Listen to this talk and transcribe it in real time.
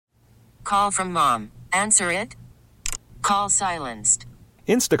Call from mom. Answer it. Call silenced.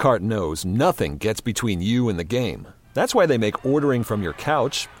 Instacart knows nothing gets between you and the game. That's why they make ordering from your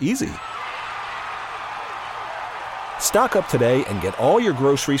couch easy. Stock up today and get all your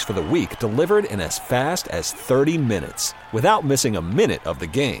groceries for the week delivered in as fast as 30 minutes without missing a minute of the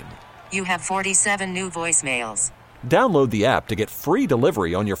game. You have 47 new voicemails. Download the app to get free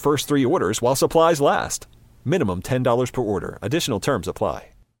delivery on your first 3 orders while supplies last. Minimum $10 per order. Additional terms apply.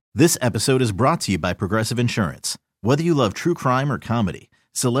 This episode is brought to you by Progressive Insurance. Whether you love true crime or comedy,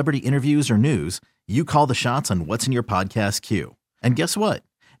 celebrity interviews or news, you call the shots on what's in your podcast queue. And guess what?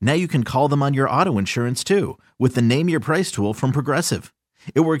 Now you can call them on your auto insurance too with the Name Your Price tool from Progressive.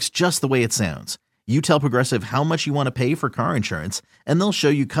 It works just the way it sounds. You tell Progressive how much you want to pay for car insurance, and they'll show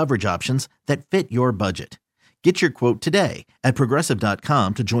you coverage options that fit your budget. Get your quote today at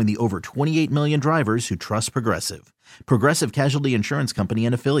Progressive.com to join the over 28 million drivers who trust Progressive. Progressive Casualty Insurance Company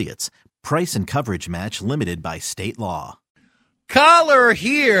and Affiliates. Price and coverage match limited by state law. Coller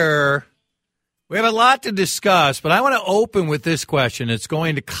here. We have a lot to discuss, but I want to open with this question. It's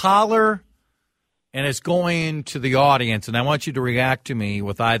going to Coller, and it's going to the audience, and I want you to react to me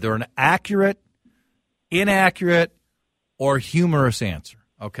with either an accurate, inaccurate, or humorous answer.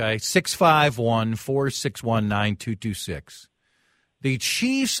 Okay, 651-461-9226. The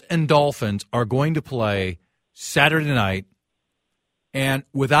Chiefs and Dolphins are going to play Saturday night, and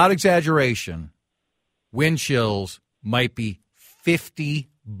without exaggeration, wind chills might be 50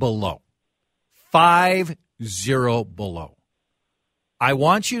 below. 50 below. I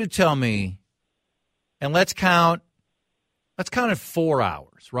want you to tell me, and let's count it 4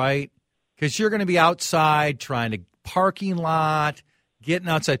 hours, right? Because you're going to be outside trying to parking lot, getting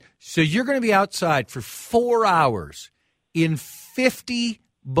outside. So you're going to be outside for 4 hours in 50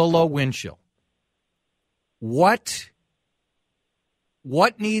 below wind chill. What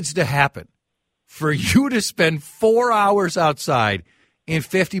needs to happen for you to spend 4 hours outside in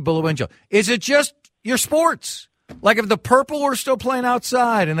 50 below wind chill? Is it just your sports? Like if the Purple were still playing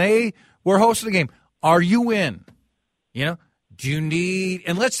outside and they were hosting the game, are you in? You know, do you need,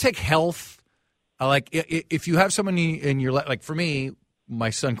 and let's take health. Like if you have someone in your, like for me, my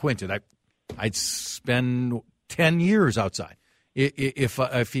son Quentin, I'd spend 10 years outside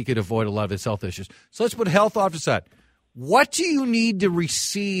if he could avoid a lot of his health issues. So let's put health off to the side. What do you need to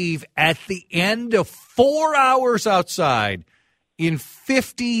receive at the end of 4 hours outside in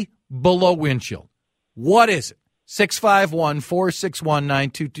 50 below wind chill? What is it?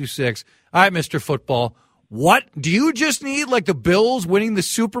 651-461-9226. All right, Mr. Football. What do you just need? Like the Bills winning the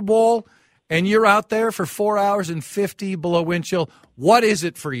Super Bowl and you're out there for 4 hours and 50 below wind chill? What is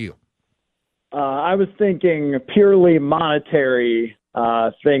it for you? I was thinking purely monetary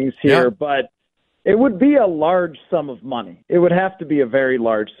things here, but it would be a large sum of money. It would have to be a very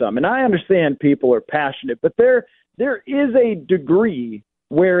large sum. And I understand people are passionate, but there is a degree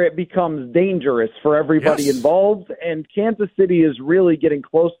where it becomes dangerous for everybody involved, and Kansas City is really getting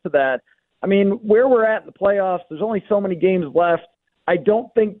close to that. I mean, where we're at in the playoffs, there's only so many games left. I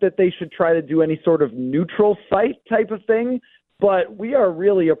don't think that they should try to do any sort of neutral site type of thing, but we are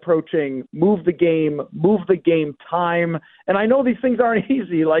really approaching move the game time. And I know these things aren't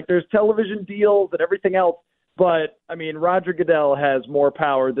easy. Like there's television deals and everything else. But, I mean, Roger Goodell has more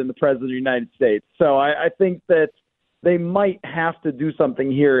power than the President of the United States. So I think that they might have to do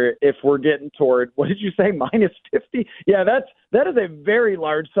something here if we're getting toward, what did you say, minus 50? Yeah, that is a very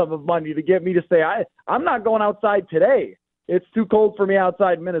large sum of money to get me to say I'm not going outside today. It's too cold for me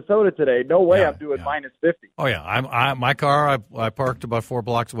outside Minnesota today. No way I'm doing minus 50. Oh, yeah. My car, I parked about 4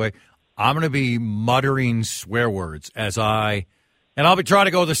 blocks away. I'm going to be muttering swear words and I'll be trying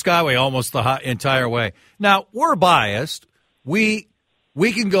to go the Skyway almost the entire way. Now, we're biased. We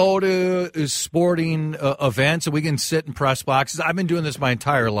can go to sporting events and we can sit in press boxes. I've been doing this my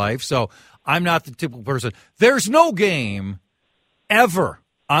entire life, so I'm not the typical person. There's no game ever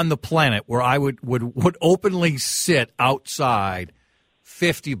on the planet where I would openly sit outside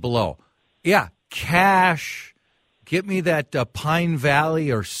 50 below. Yeah, cash. Get me that Pine Valley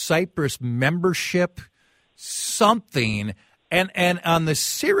or Cypress membership, something. And on the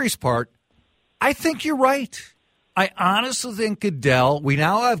serious part, I think you're right. I honestly think Goodell, we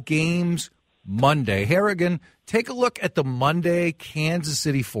now have games Monday. Harrigan, take a look at the Monday Kansas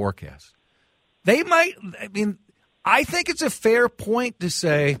City forecast. I think it's a fair point to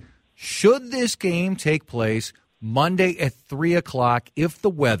say, should this game take place Monday at 3 o'clock if the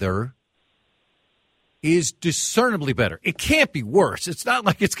weather is discernibly better? It can't be worse. It's not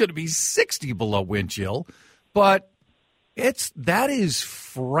like it's going to be 60 below wind chill, but that is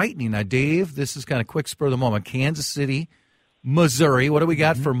frightening. Now, Dave, this is kind of quick spur of the moment. Kansas City Missouri. What do we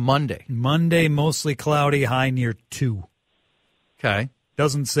got for Monday? Monday, mostly cloudy, high near 2. Okay.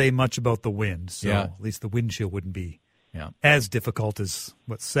 Doesn't say much about the wind, so Yeah. at least the wind chill wouldn't be as difficult as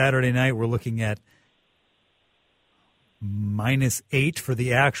Saturday night. We're looking at -8 for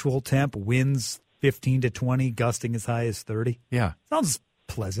the actual temp, winds 15 to 20, gusting as high as 30. Yeah. Sounds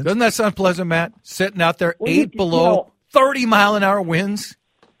pleasant. Doesn't that sound pleasant, Matt? Sitting out there, 8 below, 30-mile-an-hour winds.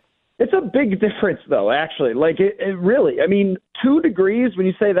 It's a big difference, though, actually. Like, it really, I mean, 2 degrees, when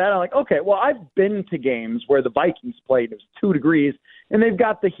you say that, I'm like, okay, well, I've been to games where the Vikings played, it was 2 degrees, and they've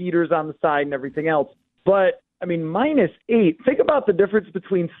got the heaters on the side and everything else. But, I mean, -8, think about the difference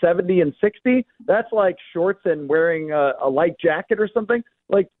between 70 and 60. That's like shorts and wearing a light jacket or something.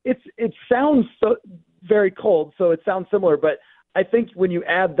 Like, it sounds so very cold, so it sounds similar. But I think when you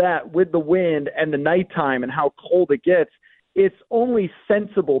add that with the wind and the nighttime and how cold it gets, it's only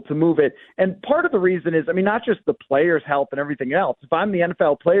sensible to move it. And part of the reason is, I mean, not just the players' health and everything else. If I'm the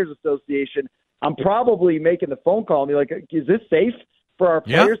NFL Players Association, I'm probably making the phone call and be like, is this safe for our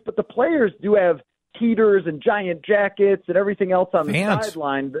players? Yeah. But the players do have heaters and giant jackets and everything else on the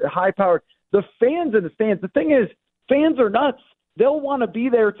sideline, the high-powered. The fans in the stands, the thing is, fans are nuts. They'll want to be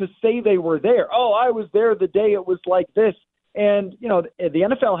there to say they were there. Oh, I was there the day it was like this. And, you know, the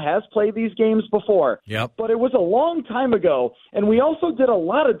NFL has played these games before, but it was a long time ago. And we also did a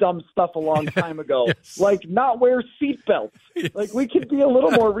lot of dumb stuff a long time ago, like not wear seatbelts. Like, we could be a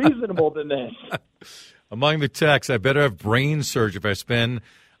little more reasonable than this. Among the texts, I better have brain surgery if I spend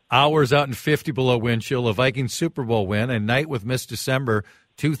hours out in 50 below wind chill, a Vikings Super Bowl win, a night with Miss December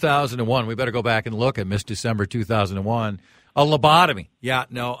 2001. We better go back and look at Miss December 2001. A lobotomy. Yeah,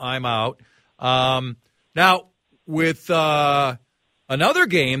 no, I'm out. Now, with another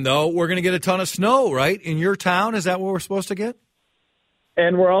game, though, we're going to get a ton of snow, right? In your town, is that what we're supposed to get?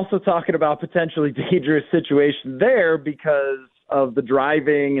 And we're also talking about potentially dangerous situation there because of the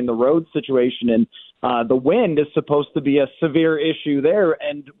driving and the road situation. And the wind is supposed to be a severe issue there.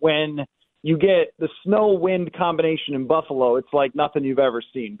 And when you get the snow-wind combination in Buffalo, it's like nothing you've ever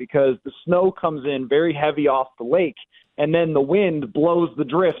seen because the snow comes in very heavy off the lake, and then the wind blows the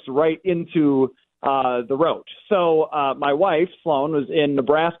drifts right into the road. So my wife, Sloan, was in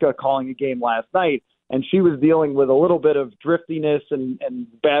Nebraska calling a game last night, and she was dealing with a little bit of driftiness and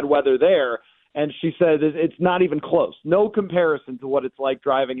bad weather there. And she said it's not even close. No comparison to what it's like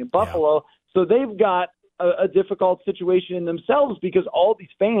driving in Buffalo. Yeah. So they've got a difficult situation in themselves because all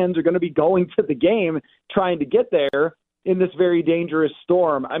these fans are going to be going to the game trying to get there in this very dangerous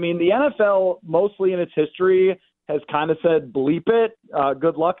storm. I mean, the NFL, mostly in its history, has kind of said, bleep it,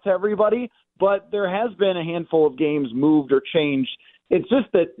 good luck to everybody. But there has been a handful of games moved or changed. It's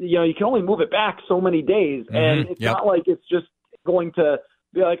just that, you know, you can only move it back so many days. And it's not like it's just going to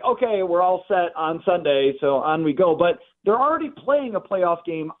be like, okay, we're all set on Sunday, so on we go. But they're already playing a playoff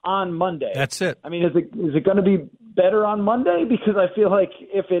game on Monday. That's it. I mean, is it going to be better on Monday? Because I feel like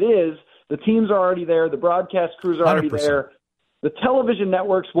if it is, the teams are already there. The broadcast crews are already 100%. There. The television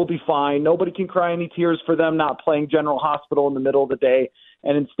networks will be fine. Nobody can cry any tears for them not playing General Hospital in the middle of the day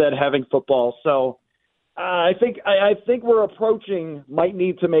and instead having football. So I think we're might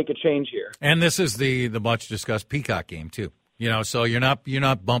need to make a change here. And this is the much discussed Peacock game too. You know, so you're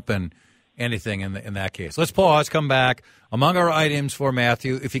not bumping anything in that case. Let's pause, come back. Among our items for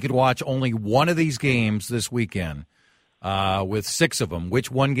Matthew, if you could watch only one of these games this weekend, with 6 of them,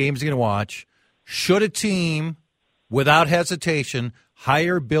 which one game is he going to watch? Should a team, without hesitation,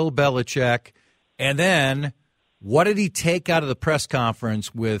 hire Bill Belichick? And then, what did he take out of the press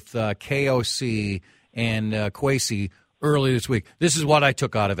conference with KOC and Kwesi early this week? This is what I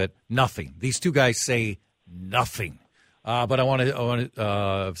took out of it. Nothing. These two guys say nothing. But I want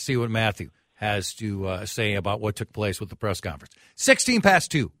to see what Matthew has to say about what took place with the press conference. 16 past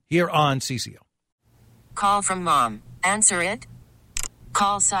 2 here on CCO. Call from mom. Answer it.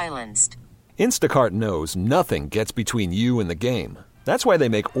 Call silenced. Instacart knows nothing gets between you and the game. That's why they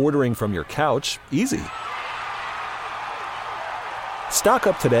make ordering from your couch easy. Stock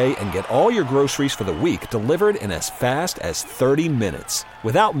up today and get all your groceries for the week delivered in as fast as 30 minutes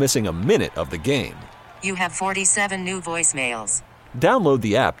without missing a minute of the game. You have 47 new voicemails. Download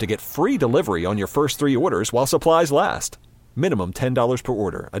the app to get free delivery on your first 3 orders while supplies last. Minimum $10 per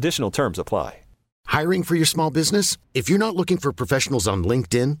order. Additional terms apply. Hiring for your small business? If you're not looking for professionals on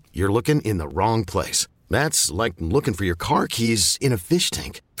LinkedIn, you're looking in the wrong place. That's like looking for your car keys in a fish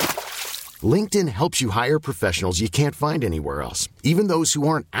tank. LinkedIn helps you hire professionals you can't find anywhere else, even those who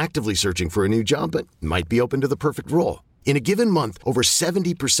aren't actively searching for a new job but might be open to the perfect role. In a given month, over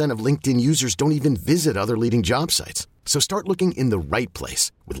 70% of LinkedIn users don't even visit other leading job sites. So start looking in the right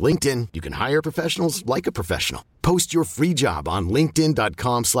place. With LinkedIn, you can hire professionals like a professional. Post your free job on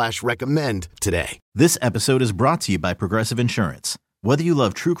linkedin.com/recommend today. This episode is brought to you by Progressive Insurance. Whether you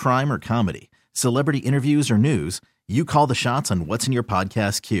love true crime or comedy, celebrity interviews or news, you call the shots on what's in your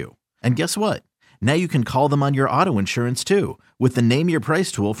podcast queue. And guess what? Now you can call them on your auto insurance too with the Name Your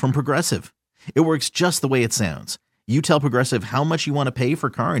Price tool from Progressive. It works just the way it sounds. You tell Progressive how much you want to pay for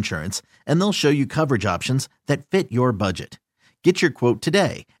car insurance, and they'll show you coverage options that fit your budget. Get your quote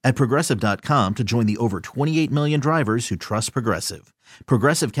today at Progressive.com to join the over 28 million drivers who trust Progressive.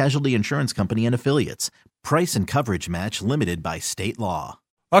 Progressive Casualty Insurance Company and Affiliates. Price and coverage match limited by state law.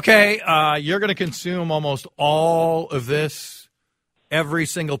 Okay, you're going to consume almost all of this, every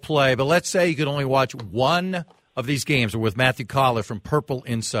single play. But let's say you could only watch one of these games. We're with Matthew Coller from Purple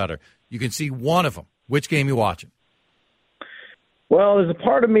Insider. You can see one of them. Which game you watching? Well, there's a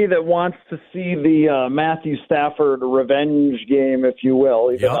part of me that wants to see the Matthew Stafford revenge game, if you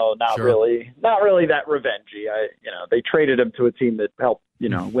will, even though not really that revengey. They traded him to a team that helped,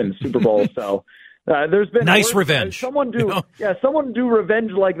 win the Super Bowl. So there's been nice revenge. Someone do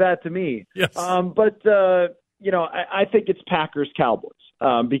revenge like that to me. Yes. I think it's Packers Cowboys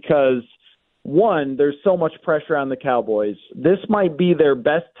because one, there's so much pressure on the Cowboys. This might be their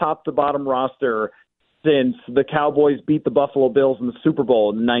best top to bottom roster since the Cowboys beat the Buffalo Bills in the Super Bowl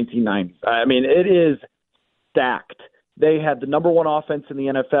in the 1990s. I mean, it is stacked. They had the number one offense in the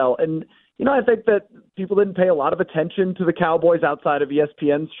NFL. And, I think that people didn't pay a lot of attention to the Cowboys outside of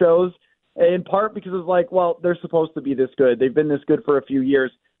ESPN's shows, in part because it's like, well, they're supposed to be this good. They've been this good for a few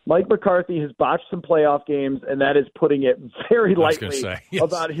years. Mike McCarthy has botched some playoff games, and that is putting it very lightly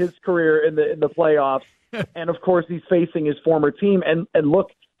about his career in the playoffs. And, of course, he's facing his former team. And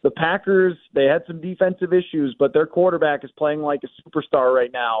look, the Packers, they had some defensive issues, but their quarterback is playing like a superstar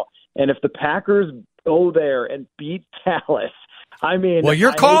right now. And if the Packers go there and beat Dallas, well,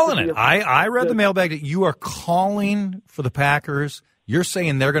 you're calling it. I read the mailbag that you are calling for the Packers. You're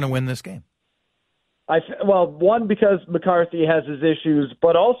saying they're going to win this game. One, because McCarthy has his issues,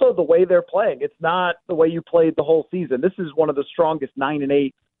 but also the way they're playing. It's not the way you played the whole season. This is one of the strongest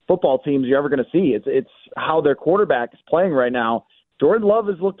 9-8 football teams you're ever going to see. It's how their quarterback is playing right now. Jordan Love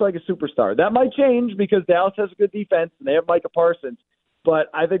has looked like a superstar. That might change because Dallas has a good defense and they have Micah Parsons.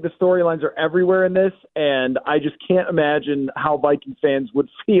 But I think the storylines are everywhere in this, and I just can't imagine how Vikings fans would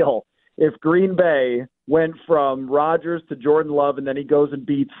feel if Green Bay went from Rodgers to Jordan Love and then he goes and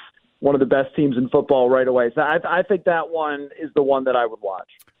beats one of the best teams in football right away. So I think that one is the one that I would watch.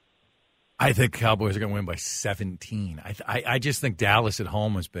 I think Cowboys are going to win by 17. I just think Dallas at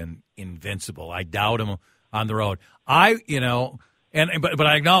home has been invincible. I doubt them on the road. But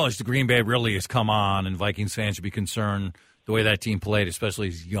I acknowledge the Green Bay really has come on, and Vikings fans should be concerned the way that team played, especially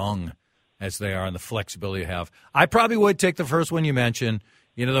as young as they are and the flexibility they have. I probably would take the first one you mentioned.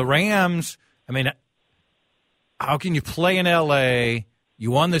 The Rams, how can you play in L.A.? You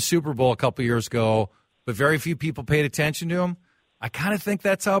won the Super Bowl a couple years ago, but very few people paid attention to them. I kind of think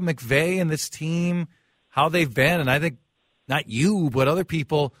that's how McVay and this team, how they've been, and I think not you, but other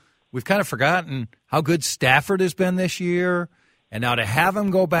people, we've kind of forgotten how good Stafford has been this year. And now to have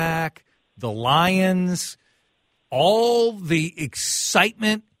him go back, the Lions, all the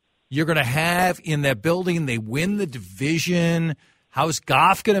excitement you're going to have in that building. They win the division. How's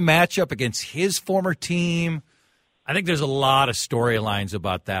Goff going to match up against his former team? I think there's a lot of storylines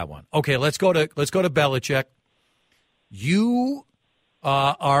about that one. Okay, let's go to Belichick. You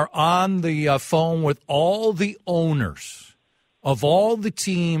are on the phone with all the owners of all the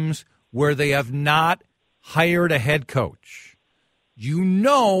teams where they have not hired a head coach.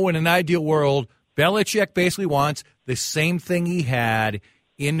 In an ideal world, Belichick basically wants the same thing he had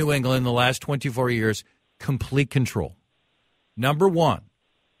in New England the last 24 years, complete control. Number one,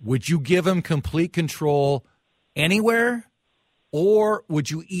 would you give him complete control anywhere, or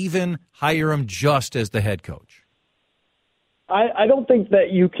would you even hire him just as the head coach? I don't think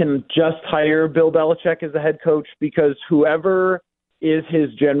that you can just hire Bill Belichick as the head coach because whoever is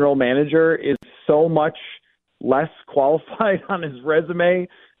his general manager is so much less qualified on his resume.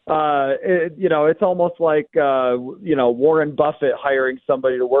 It's almost like, Warren Buffett hiring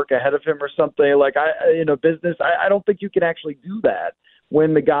somebody to work ahead of him or something. Like, business, I don't think you can actually do that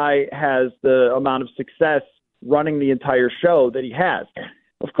when the guy has the amount of success running the entire show that he has.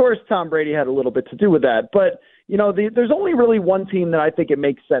 Of course, Tom Brady had a little bit to do with that. But, there's only really one team that I think it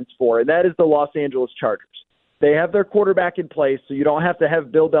makes sense for, and that is the Los Angeles Chargers. They have their quarterback in place, so you don't have to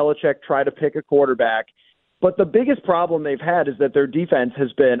have Bill Belichick try to pick a quarterback. But the biggest problem they've had is that their defense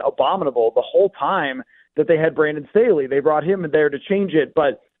has been abominable the whole time that they had Brandon Staley. They brought him in there to change it.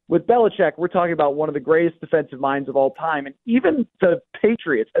 But with Belichick, we're talking about one of the greatest defensive minds of all time. And even the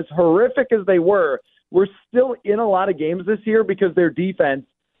Patriots, as horrific as they were were still in a lot of games this year because their defense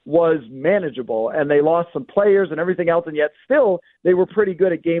was manageable and they lost some players and everything else, and yet still they were pretty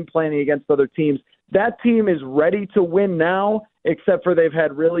good at game planning against other teams. That team is ready to win now, except for they've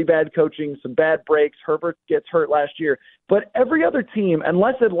had really bad coaching, some bad breaks. Herbert gets hurt last year. But every other team,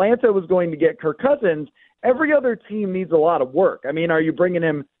 unless Atlanta was going to get Kirk Cousins, every other team needs a lot of work. I mean, are you bringing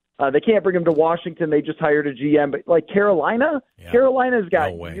him they can't bring him to Washington. They just hired a GM. But like Carolina, Carolina's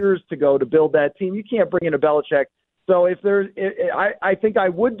got years to go to build that team. You can't bring in a Belichick. So I think I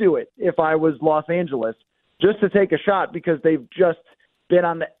would do it if I was Los Angeles, just to take a shot, because they've just been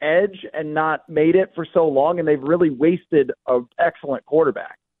on the edge and not made it for so long, and they've really wasted an excellent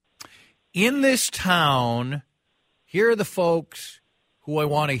quarterback. In this town, here are the folks who I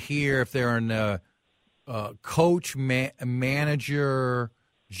want to hear if they're in a coach, manager,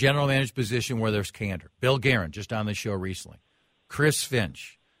 general manager position where there's candor. Bill Guerin, just on the show recently. Chris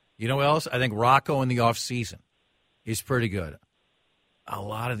Finch. You know what else? I think Rocco in the offseason is pretty good. A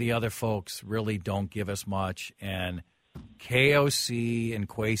lot of the other folks really don't give us much, and KOC and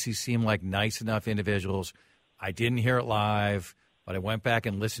Kwesi seem like nice enough individuals. I didn't hear it live, but I went back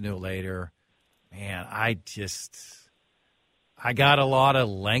and listened to it later. Man, I got a lot of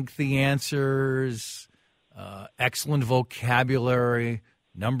lengthy answers, excellent vocabulary,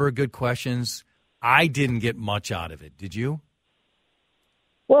 number of good questions. I didn't get much out of it. Did you?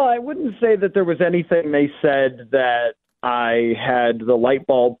 Well, I wouldn't say that there was anything they said that I had the light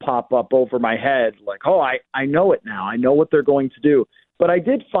bulb pop up over my head, like, oh, I know it now. I know what they're going to do. But I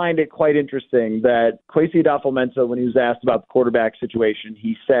did find it quite interesting that Kwesi Adolfo-Mensah, when he was asked about the quarterback situation,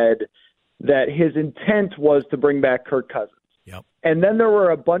 he said that his intent was to bring back Kirk Cousins. Yep. And then there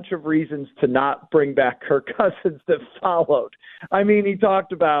were a bunch of reasons to not bring back Kirk Cousins that followed. I mean, he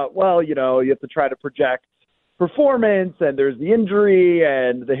talked about, well, you have to try to project performance, and there's the injury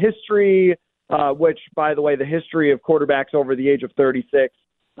and the history, which, by the way, the history of quarterbacks over the age of 36,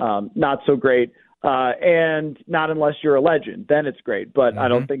 not so great. And not unless you're a legend, then it's great. But I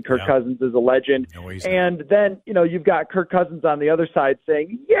don't think Kirk Cousins is a legend. No, and then, you've got Kirk Cousins on the other side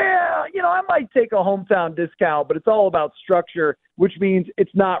saying, I might take a hometown discount, but it's all about structure, which means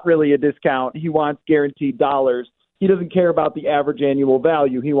it's not really a discount. He wants guaranteed dollars. He doesn't care about the average annual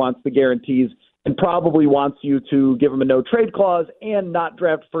value. He wants the guarantees, and probably wants you to give him a no-trade clause and not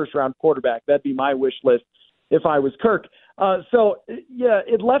draft first-round quarterback. That'd be my wish list if I was Kirk.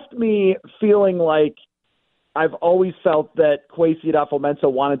 It left me feeling like I've always felt that Kwesi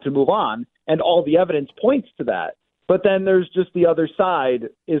Adolfo-Mensah wanted to move on, and all the evidence points to that. But then there's just the other side.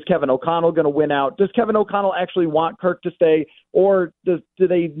 Is Kevin O'Connell going to win out? Does Kevin O'Connell actually want Kirk to stay, or do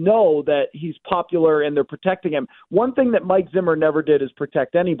they know that he's popular and they're protecting him? One thing that Mike Zimmer never did is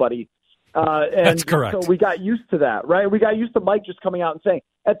protect anybody. That's correct. So we got used to that, right? We got used to Mike just coming out and saying,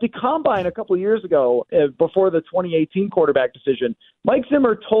 at the Combine a couple of years ago, before the 2018 quarterback decision, Mike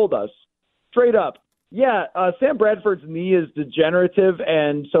Zimmer told us straight up, Sam Bradford's knee is degenerative,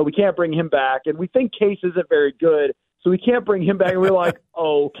 and so we can't bring him back. And we think Case isn't very good, so we can't bring him back. And we're like,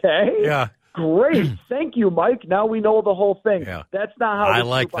 okay, great. Thank you, Mike. Now we know the whole thing. Yeah. That's not how I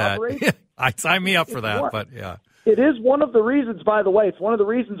like that. I'd sign me up for that, but yeah. It is one of the reasons, by the way, it's one of the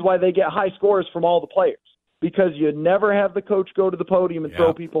reasons why they get high scores from all the players, because you never have the coach go to the podium and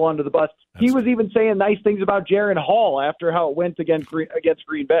throw people under the bus. He was even saying nice things about Jaron Hall after how it went against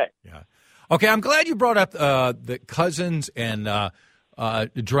Green Bay. Yeah. Okay, I'm glad you brought up the Cousins and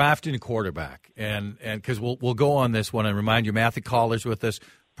drafting a quarterback, and because we'll go on this one and remind you, Matthew Coller's with us,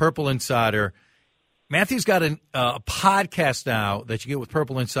 Purple Insider. Matthew's got a podcast now that you get with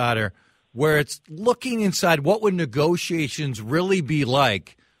Purple Insider, where it's looking inside what would negotiations really be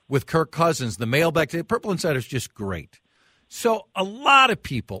like with Kirk Cousins. The mailbag today, Purple Insider is just great. So a lot of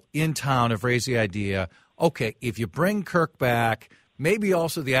people in town have raised the idea, okay, if you bring Kirk back, maybe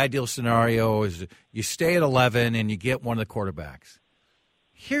also the ideal scenario is you stay at 11 and you get one of the quarterbacks.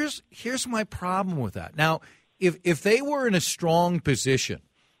 Here's my problem with that. Now, if they were in a strong position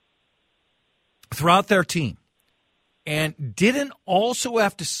throughout their team, and didn't also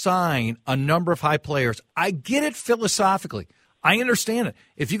have to sign a number of high players, I get it philosophically. I understand it.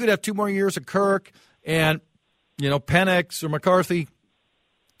 If you could have 2 more years of Kirk and, Penix or McCarthy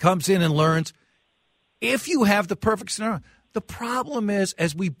comes in and learns, if you have the perfect scenario. The problem is,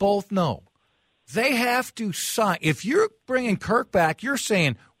 as we both know, they have to sign. If you're bringing Kirk back, you're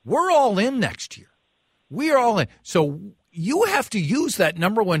saying, we're all in next year. We are all in. So you have to use that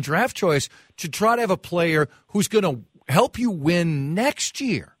number 1 draft choice to try to have a player who's going to help you win next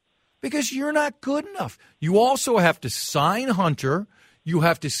year, because you're not good enough. You also have to sign Hunter. You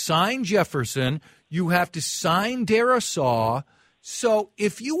have to sign Jefferson. You have to sign Darisaw. So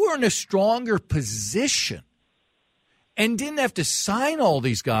if you were in a stronger position and didn't have to sign all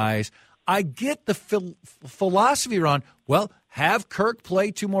these guys, I get the philosophy around, well, have Kirk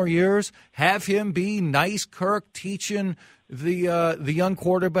play 2 more years, have him be nice Kirk teaching the young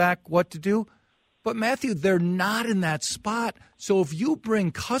quarterback what to do. But, Matthew, they're not in that spot. So if you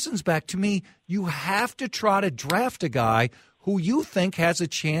bring Cousins back, to me, you have to try to draft a guy who you think has a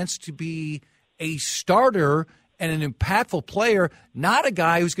chance to be a starter and an impactful player, not a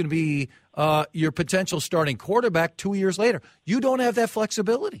guy who's going to be your potential starting quarterback 2 years later. You don't have that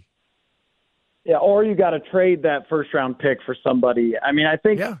flexibility. Yeah, or you got to trade that first-round pick for somebody. I mean, I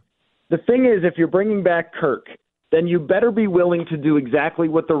think the thing is, if you're bringing back Kirk, then you better be willing to do exactly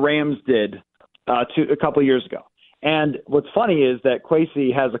what the Rams did a couple of years ago. And what's funny is that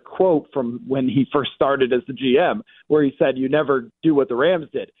Kwesi has a quote from when he first started as the GM where he said, "You never do what the Rams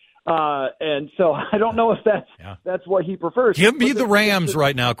did." And so I don't know if that's what he prefers. Give me the Rams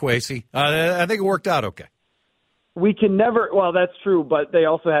right now, Kwesi. I think it worked out okay. We can never – well, that's true, but they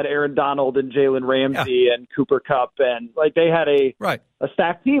also had Aaron Donald and Jalen Ramsey and Cooper Kupp, and they had a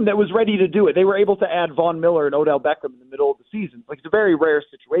stacked team that was ready to do it. They were able to add Von Miller and Odell Beckham in the middle of the season. It's a very rare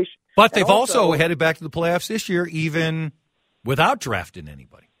situation. But they've also headed back to the playoffs this year even without drafting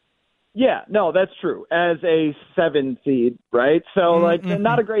anybody. Yeah, no, that's true. As a 7 seed, right? So,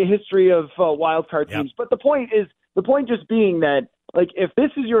 not a great history of wild card teams. But the point just being that, if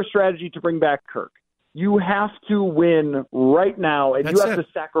this is your strategy to bring back Kirk, you have to win right now, and you have to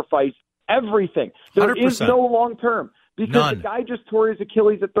sacrifice everything. There 100%. is no long term because the guy just tore his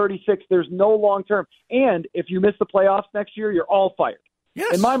Achilles at 36. There's no long term. And if you miss the playoffs next year, you're all fired.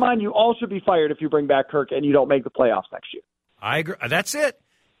 Yes. In my mind, you all should be fired if you bring back Kirk and you don't make the playoffs next year. I agree. That's it.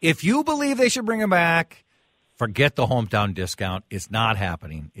 If you believe they should bring him back, forget the hometown discount. It's not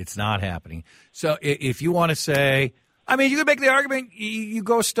happening. It's not happening. So if you want to say, you can make the argument, you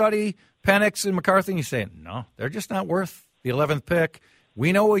go study Penix and McCarthy, and you say, no, they're just not worth the 11th pick.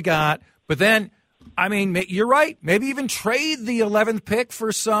 We know what we got. But then, you're right. Maybe even trade the 11th pick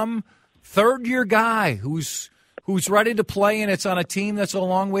for some third-year guy who's ready to play, and it's on a team that's a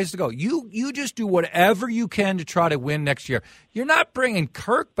long ways to go. You just do whatever you can to try to win next year. You're not bringing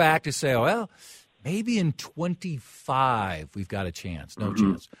Kirk back to say, maybe in 25 we've got a chance. No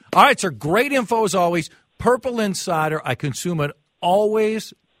chance. All right, sir, great info as always. Purple Insider, I consume it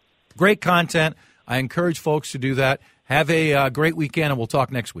always. Great content. I encourage folks to do that. Have a great weekend, and we'll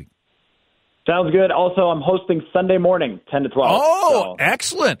talk next week. Sounds good. Also, I'm hosting Sunday morning, 10 to 12. Oh,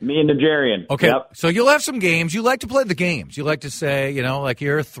 excellent. Me and Najarian. Okay, yep. So you'll have some games. You like to play the games. You like to say,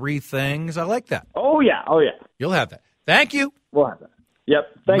 here are 3 things. I like that. Oh, yeah. You'll have that. Thank you. We'll have that. Yep.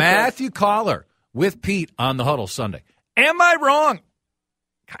 Thanks, Matthew Coller with Pete on the Huddle Sunday. Am I wrong?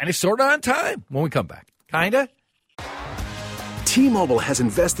 Kind of, sort of on time when we come back. Kind of. T-Mobile has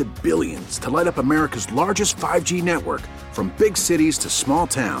invested billions to light up America's largest 5G network, from big cities to small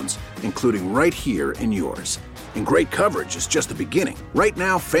towns, including right here in yours. And great coverage is just the beginning. Right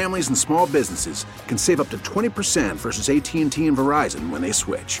now, families and small businesses can save up to 20% versus AT&T and Verizon when they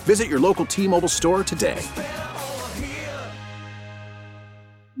switch. Visit your local T-Mobile store today.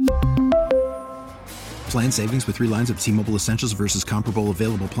 Plan savings with 3 lines of T-Mobile Essentials versus comparable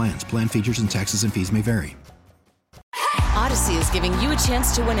available plans. Plan features and taxes and fees may vary. Odyssey is giving you a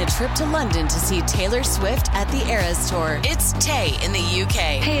chance to win a trip to London to see Taylor Swift at the Eras Tour. It's Tay in the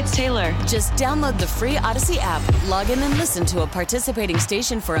UK. Hey, it's Taylor. Just download the free Odyssey app, log in and listen to a participating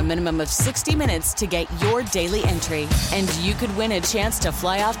station for a minimum of 60 minutes to get your daily entry. And you could win a chance to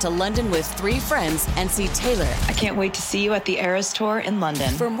fly off to London with 3 friends and see Taylor. I can't wait to see you at the Eras Tour in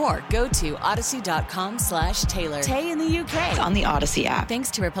London. For more, go to odyssey.com/Taylor. Tay in the UK. It's on the Odyssey app.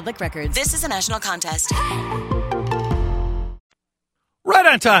 Thanks to Republic Records. This is a national contest. Right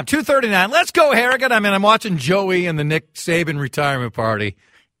on time, 2:39. Let's go, Harrigan. I'm watching Joey and the Nick Saban retirement party,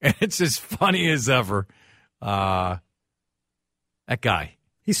 and it's as funny as ever. That guy.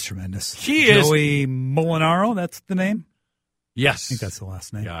 He's tremendous. He is. Joey Molinaro, that's the name? Yes. I think that's the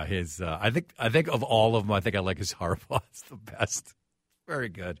last name. Yeah, his. I think of all of them, I think I like his Harbaugh. It's the best. Very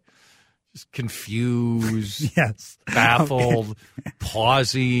good. Just confused. Yes. Baffled.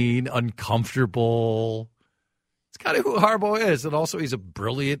 Pausing. Uncomfortable. It's kind of who Harbaugh is, and also he's a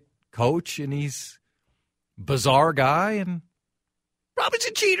brilliant coach, and he's a bizarre guy, and probably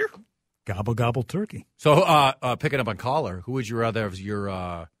a cheater. Gobble, gobble, turkey. So, picking up on Coller, who would you rather as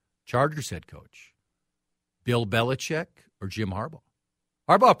your Chargers head coach? Bill Belichick or Jim Harbaugh?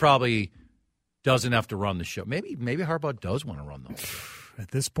 Harbaugh probably doesn't have to run the show. Maybe Harbaugh does want to run the show.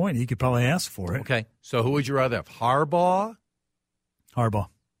 At this point, he could probably ask for it. Okay, so who would you rather have? Harbaugh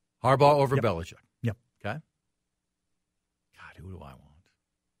over Yep. Belichick. Yep. Okay. God, who do I want?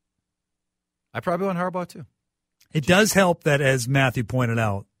 I probably want Harbaugh, too. It does help that, as Matthew pointed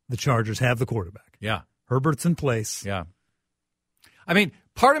out, the Chargers have the quarterback. Yeah. Herbert's in place. Yeah. I mean,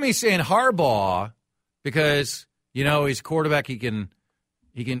 part of me saying Harbaugh because, he's quarterback, he can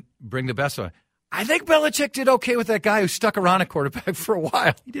bring the best of it. I think Belichick did okay with that guy who stuck around at quarterback for a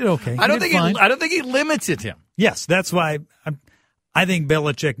while. He did okay. I don't think he limited him. Yes, that's why I think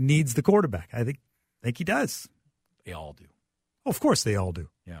Belichick needs the quarterback. I think he does. They all do. Oh, of course they all do.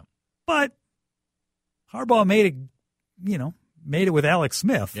 Yeah. But Harbaugh made it with Alex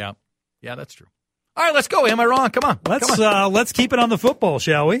Smith. Yeah. Yeah, that's true. All right, let's go. Am I wrong? Come on. Let's keep it on the football,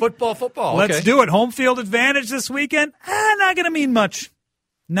 shall we? Football. Let's okay. do it. Home field advantage this weekend? Not going to mean much.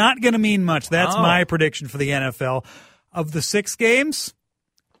 Not going to mean much. That's my prediction for the NFL. Of the 6 games,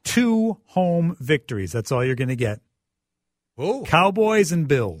 2 home victories. That's all you're going to get. Ooh. Cowboys and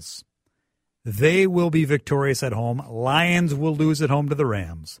Bills. They will be victorious at home. Lions will lose at home to the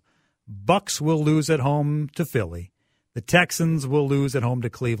Rams. Bucks will lose at home to Philly. The Texans will lose at home to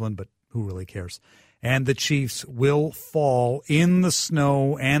Cleveland, but who really cares? And the Chiefs will fall in the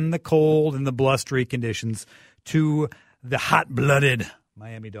snow and the cold and the blustery conditions to the hot-blooded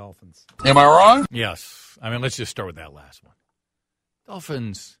Miami Dolphins. Am I wrong? Yes. I mean, let's just start with that last one.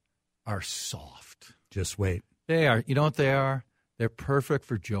 Dolphins are soft. Just wait. They are. You know what they are? They're perfect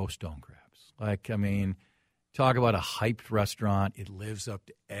for Joe Stone Crabs. Talk about a hyped restaurant. It lives up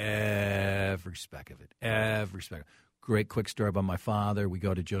to every spec of it. Every spec. Great quick story about my father. We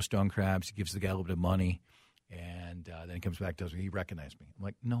go to Joe Stone Crabs. He gives the guy a little bit of money, and then he comes back and tells me he recognized me. I'm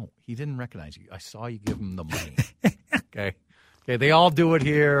like, no, he didn't recognize you. I saw you give him the money. Okay, they all do it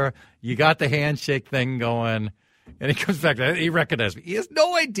here. You got the handshake thing going, and he comes back. He recognized me. He has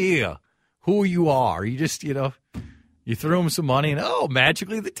no idea who you are. You just, you threw him some money, and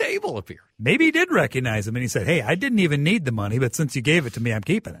magically the table appeared. Maybe he did recognize him, and he said, hey, I didn't even need the money, but since you gave it to me, I'm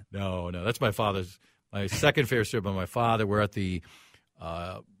keeping it. No, that's my father's. My second favorite story about my father. We're at the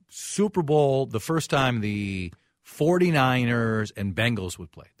Super Bowl, the first time the 49ers and Bengals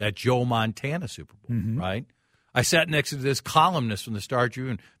would play, that Joe Montana Super Bowl, right? I sat next to this columnist from the Star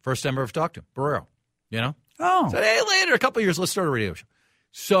Tribune, first time I ever talked to him, Barrero, Oh. Said, hey, later, a couple of years, let's start a radio show.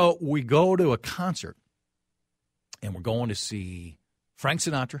 So we go to a concert, and we're going to see Frank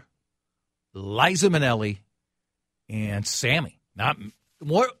Sinatra, Liza Minnelli, and Sammy.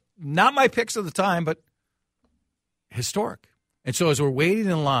 Not my picks of the time, but historic. And so as we're waiting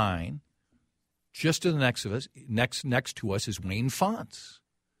in line, just to the next to us is Wayne Fonts.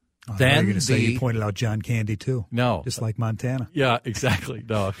 Oh, then you're going to say you pointed out John Candy too. No, just like Montana. Yeah, exactly.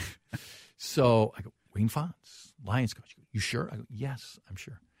 No. So I go, Wayne Fonts, Lions coach. You sure? I go, yes, I'm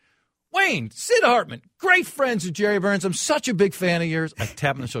sure. Wayne, Sid Hartman, great friends with Jerry Burns. I'm such a big fan of yours. I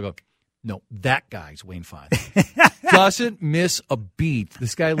tap him on the shoulder. Go, no, that guy's Wayne Fonts. Doesn't miss a beat.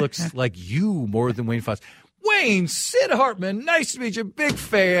 This guy looks like you more than Wayne Fonts. Wayne, Sid Hartman, nice to meet you, big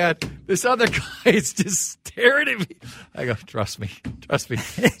fan. This other guy is just staring at me. I go, trust me.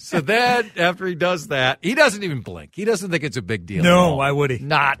 So then after he does that, he doesn't even blink. He doesn't think it's a big deal. No, why would he?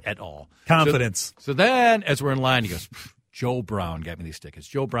 Not at all. Confidence. So then as we're in line, he goes, Joe Brown got me these tickets.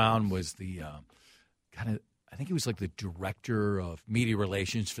 Joe Brown was the I think he was like the director of media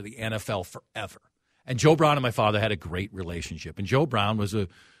relations for the NFL forever. And Joe Brown and my father had a great relationship. And Joe Brown was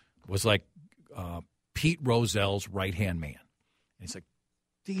like Pete Rozell's right-hand man. And he's like,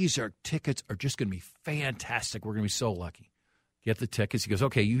 these tickets are just going to be fantastic. We're going to be so lucky. Get the tickets. He goes,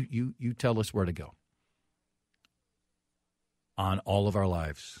 okay, you tell us where to go. On all of our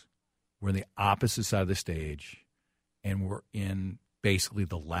lives, we're in the opposite side of the stage, and we're in basically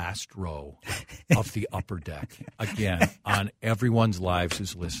the last row of the upper deck. Again, on everyone's lives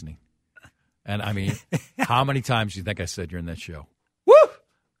who's listening. And, I mean, how many times do you think I said during that show? Woo!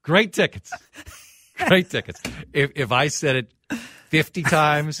 Great tickets. Great tickets. If I said it 50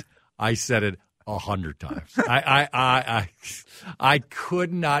 times, I said it 100 times. I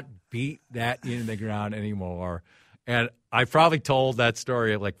could not beat that into the ground anymore. And I probably told that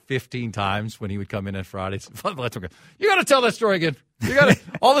story like 15 times when he would come in on Fridays. That's okay. You got to tell that story again. You got to.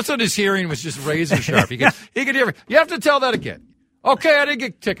 All of a sudden, his hearing was just razor sharp. He could hear me. You have to tell that again. Okay, I didn't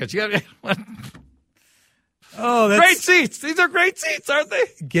get tickets. You got. Oh, that's great seats. These are great seats, aren't they?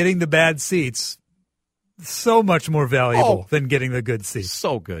 Getting the bad seats, so much more valuable than getting the good seats.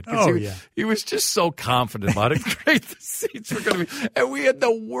 So good. Yeah. He was just so confident about it. Great the seats were going to be. And we had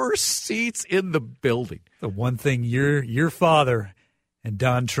the worst seats in the building. The one thing your father and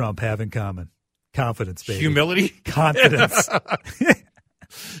Don Trump have in common. Confidence, baby. Humility. Confidence.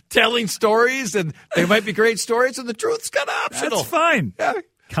 Telling stories, and they might be great stories, and the truth's kind of optional. That's fine. Yeah.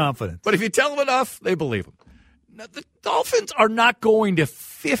 Confidence. But if you tell them enough, they believe them. Dolphins are not going to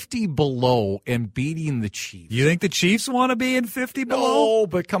 50 below and beating the Chiefs. You think the Chiefs want to be in 50 below? No,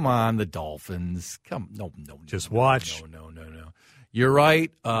 but come on, the Dolphins. No. Just watch. No. You're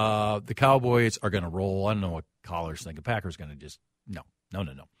right. The Cowboys are going to roll. I don't know what Coller's thinking. Packers going to just no.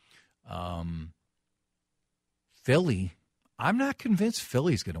 Philly, I'm not convinced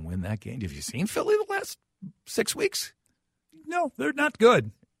Philly's going to win that game. Have you seen Philly the last 6 weeks? No, they're not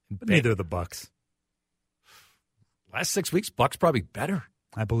good. But neither are the Bucks. Last 6 weeks, Bucks probably better.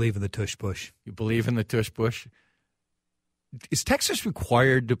 I believe in the tush push. You believe in the tush push? Is Texas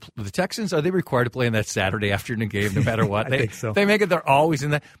required to – the Texans, are they required to play in that Saturday afternoon game no matter what? I think so. They make it – they're always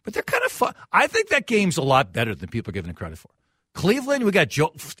in that. But they're kind of fun. I think that game's a lot better than people are giving it credit for. Cleveland, we got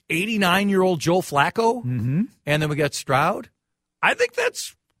 89-year-old Joe Flacco, and then we got Stroud. I think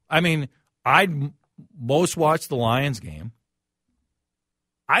that's – I mean, I'd most watch the Lions game.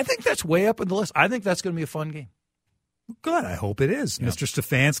 I think that's way up in the list. I think that's going to be a fun game. Good. I hope it is. Yeah. Mr.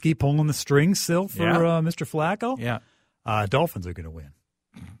 Stefanski pulling the strings still for Mr. Flacco. Yeah. Dolphins are going to win.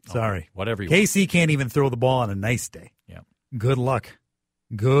 Sorry. Okay. Whatever you KC can't even throw the ball on a nice day. Yeah. Good luck.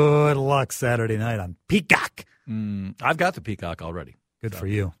 Good luck Saturday night on Peacock. I've got the Peacock already. Good for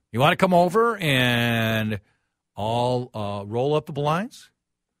you. You want to come over and I'll roll up the blinds?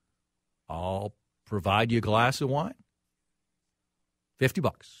 I'll provide you a glass of wine.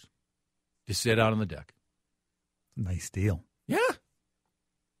 $50 to sit out on the deck. Nice deal. Yeah.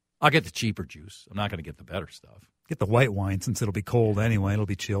 I'll get the cheaper juice. I'm not going to get the better stuff. Get the white wine since it'll be cold anyway. It'll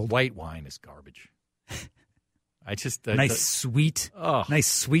be chilled. White wine is garbage. Nice sweet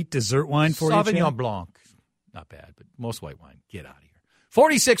dessert wine for you. Sauvignon Blanc. Not bad, but most white wine. Get out of here.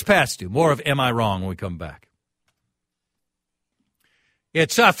 46 past 2. More of Am I Wrong when we come back.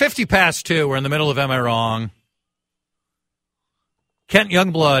 It's 50 past 2. We're in the middle of Am I Wrong. Kent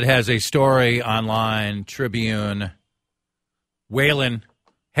Youngblood has a story online, Tribune. Whalen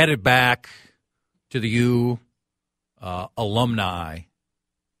headed back to the U, alumni,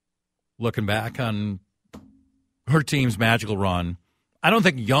 looking back on her team's magical run. I don't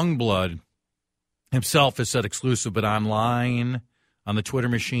think Youngblood himself has said exclusive, but online, on the Twitter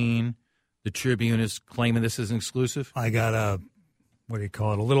machine, the Tribune is claiming this is an exclusive. I got a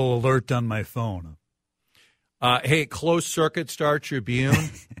little alert on my phone. Hey, closed circuit Star Tribune.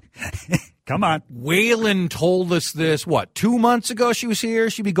 Come on. Whalen told us this, 2 months ago she was here?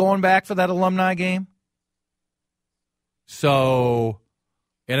 She'd be going back for that alumni game? So,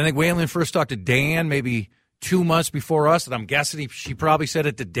 and I think Whalen first talked to Dan maybe 2 months before us, and I'm guessing she probably said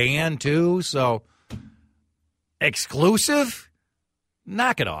it to Dan too. So, exclusive?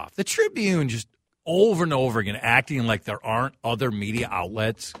 Knock it off. The Tribune just over and over again acting like there aren't other media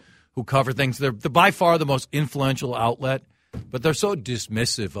outlets who cover things. They're by far the most influential outlet, but they're so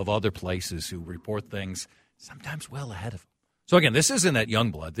dismissive of other places who report things sometimes well ahead of them. So, again, this isn't at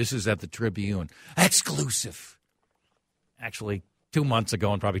Youngblood. This is at the Tribune. Exclusive. Actually, 2 months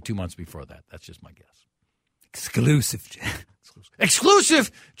ago and probably 2 months before that. That's just my guess.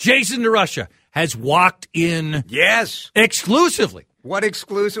 Exclusive. Jason DeRusha has walked in. Yes. Exclusively. What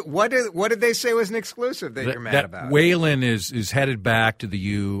exclusive? What did they say was an exclusive that you're mad about? Whalen is headed back to the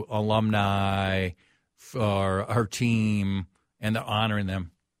U, alumni for her team, and they're honoring them.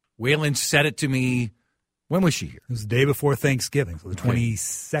 Whalen said it to me. When was she here? It was the day before Thanksgiving, so the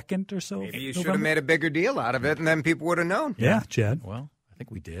 22nd or so. Maybe you should have made a bigger deal out of it, and then people would have known. Yeah, Chad. Well, I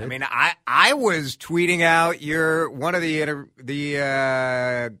think we did. I mean, I was tweeting out one of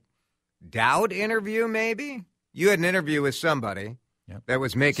the Dowd interview, maybe? You had an interview with somebody. Yep. That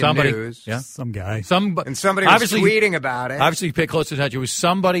was making news. Yeah. Some guy. And somebody was tweeting about it. Obviously, you pay close attention. It was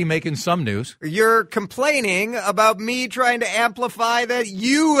somebody making some news. You're complaining about me trying to amplify that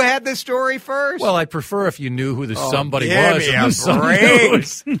you had the story first. Well, I'd prefer if you knew who the somebody was. Give me a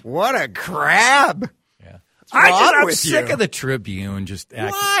break. What a crab. Yeah. I'm sick you? of the Tribune.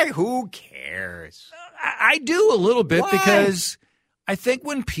 Why? Who cares? I do a little bit. Why? Because I think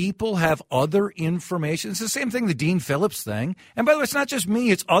when people have other information, it's the same thing, the Dean Phillips thing. And by the way, it's not just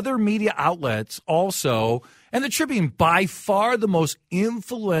me, it's other media outlets also. And the Tribune, by far the most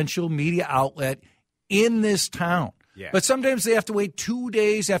influential media outlet in this town. Yeah. But sometimes they have to wait 2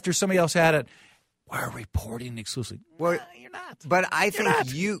 days after somebody else had it. We're reporting exclusively. Well, you're not. But I think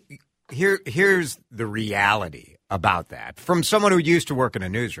here's the reality about that. From someone who used to work in a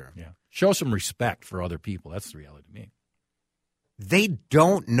newsroom. Yeah. Show some respect for other people. That's the reality to me. They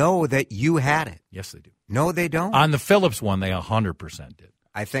don't know that you had it. Yes, they do. No, they don't. On the Phillips one, they 100% did.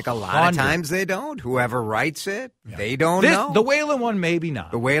 I think a lot of times they don't. Whoever writes it, they don't know. The Whalen one, maybe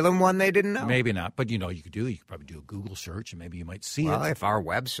not. The Whalen one, they didn't know. Maybe not. But, you could probably do a Google search, and maybe you might see it. Well, if our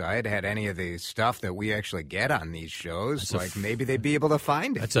website had any of the stuff that we actually get on these shows, maybe they'd be able to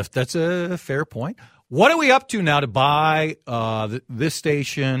find it. That's a fair point. What are we up to now to buy this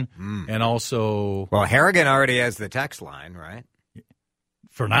station and also... Well, Harrigan already has the text line, right?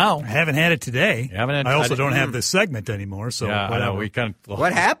 For now. I haven't had it today. I also don't have this segment anymore, so I know.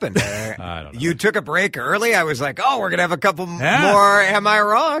 What happened? I don't know. You took a break early? I was like, we're going to have a couple more Am I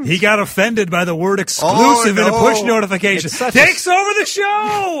Wrong? He got offended by the word exclusive in a push notification. Takes over the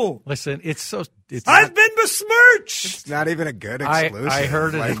show! Listen, I've been besmirched! It's not even a good exclusive. I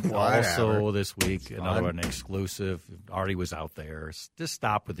heard it also this week. Another one exclusive. Artie was out there. Just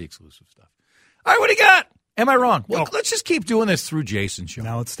stop with the exclusive stuff. All right, what do you got? Am I wrong? Well, let's just keep doing this through Jason's show.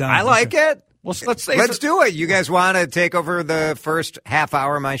 Now it's done. I like it. Well, let's do it. You guys want to take over the first half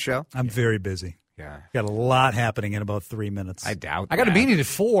hour of my show? I'm very busy. Yeah. Got a lot happening in about 3 minutes. I doubt I got a meeting at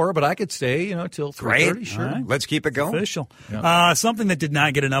 4, but I could stay, till 3:30. Sure. Right. Let's keep it going. Official. Something that did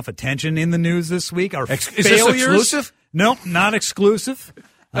not get enough attention in the news this week are failures. Is this exclusive? No, not exclusive.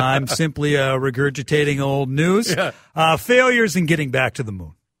 I'm simply regurgitating old news. Yeah. Failures in getting back to the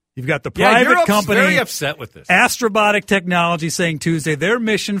moon. You've got the private company, very upset with this. Astrobotic Technology, saying Tuesday their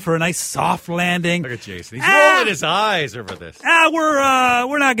mission for a nice soft landing. Look at Jason; he's rolling his eyes over this.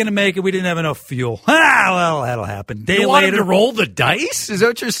 We're not going to make it. We didn't have enough fuel. Well, that'll happen. You want him to roll the dice? Is that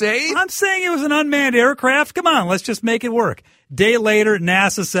what you're saying? I'm saying it was an unmanned aircraft. Come on, let's just make it work. Day later,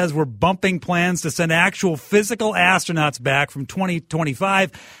 NASA says we're bumping plans to send actual physical astronauts back from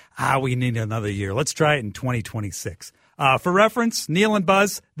 2025. We need another year. Let's try it in 2026. For reference, Neil and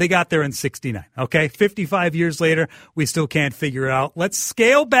Buzz, they got there in 69. Okay, 55 years later, we still can't figure it out. Let's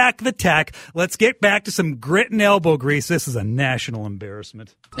scale back the tech. Let's get back to some grit and elbow grease. This is a national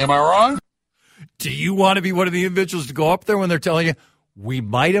embarrassment. Am I wrong? Do you want to be one of the individuals to go up there when they're telling you, we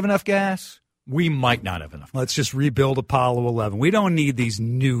might have enough gas, we might not have enough? Let's just rebuild Apollo 11. We don't need these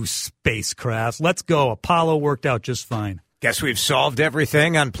new spacecrafts. Let's go. Apollo worked out just fine. Guess we've solved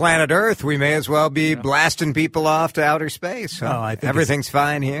everything on planet Earth. We may as well be blasting people off to outer space. Huh? I think everything's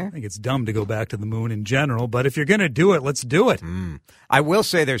fine here. I think it's dumb to go back to the moon in general, but if you're going to do it, let's do it. I will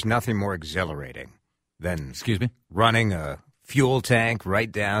say there's nothing more exhilarating than running a fuel tank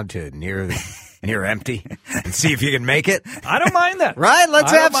right down to near empty and see if you can make it. I don't mind that. Right?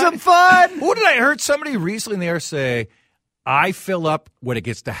 Let's have some fun. Who did I heard somebody recently in the air say, I fill up when it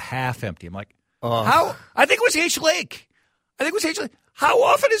gets to half empty. I'm like, how? I think it was H. Lake. How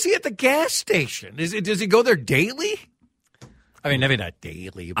often is he at the gas station? Does he go there daily? I mean, maybe not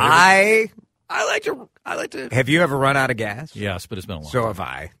daily. But I like to. Have you ever run out of gas? Yes, but it's been a long So time. have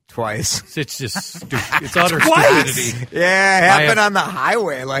I. Twice. It's just stupid. It's utter stupidity. Yeah, it happened on the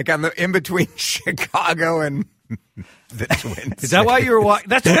highway, like in between Chicago and the Twin Is that why you were walking?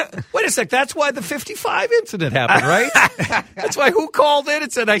 Wait a sec. That's why the 55 incident happened, right? That's why who called in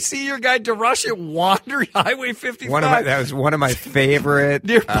and said, I see your guy DeRusha wandering Highway 55. That was one of my favorite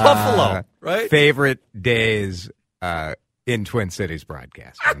near Buffalo, right? Favorite days in Twin Cities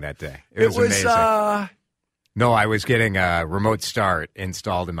broadcasting that day. It was amazing. No, I was getting a remote start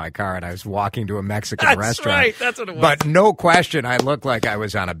installed in my car, and I was walking to a Mexican restaurant. That's right. That's what it was. But no question, I looked like I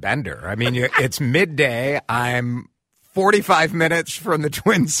was on a bender. I mean, it's midday. I'm 45 minutes from the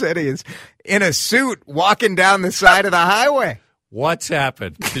Twin Cities in a suit walking down the side of the highway. What's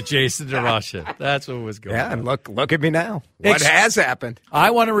happened to Jason DeRusha? That's what was going on. Yeah, and look at me now. What has happened?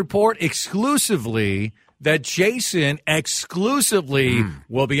 I want to report exclusively that Jason exclusively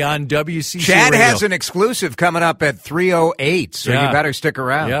will be on WCC Chad Radio. has an exclusive coming up at 3:08, so you better stick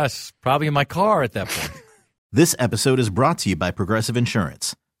around. Yes, probably in my car at that point. This episode is brought to you by Progressive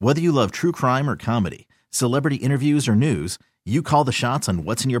Insurance. Whether you love true crime or comedy, celebrity interviews or news, you call the shots on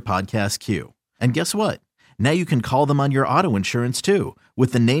what's in your podcast queue. And guess what? Now you can call them on your auto insurance too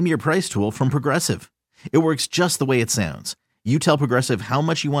with the Name Your Price tool from Progressive. It works just the way it sounds. You tell Progressive how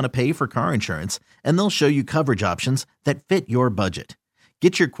much you want to pay for car insurance, and they'll show you coverage options that fit your budget.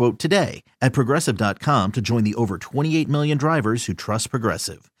 Get your quote today at Progressive.com to join the over 28 million drivers who trust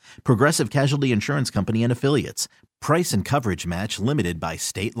Progressive. Progressive Casualty Insurance Company and Affiliates. Price and coverage match limited by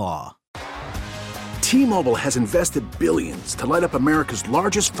state law. T-Mobile has invested billions to light up America's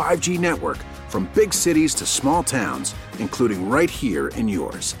largest 5G network, from big cities to small towns, including right here in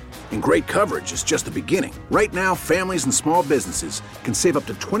yours. And great coverage is just the beginning. Right now, families and small businesses can save up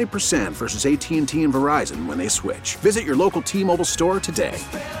to 20% versus AT&T and Verizon when they switch. Visit your local T-Mobile store today.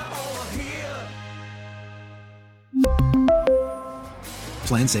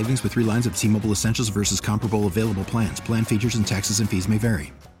 Plan savings with 3 lines of T-Mobile Essentials versus comparable available plans. Plan features and taxes and fees may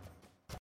vary.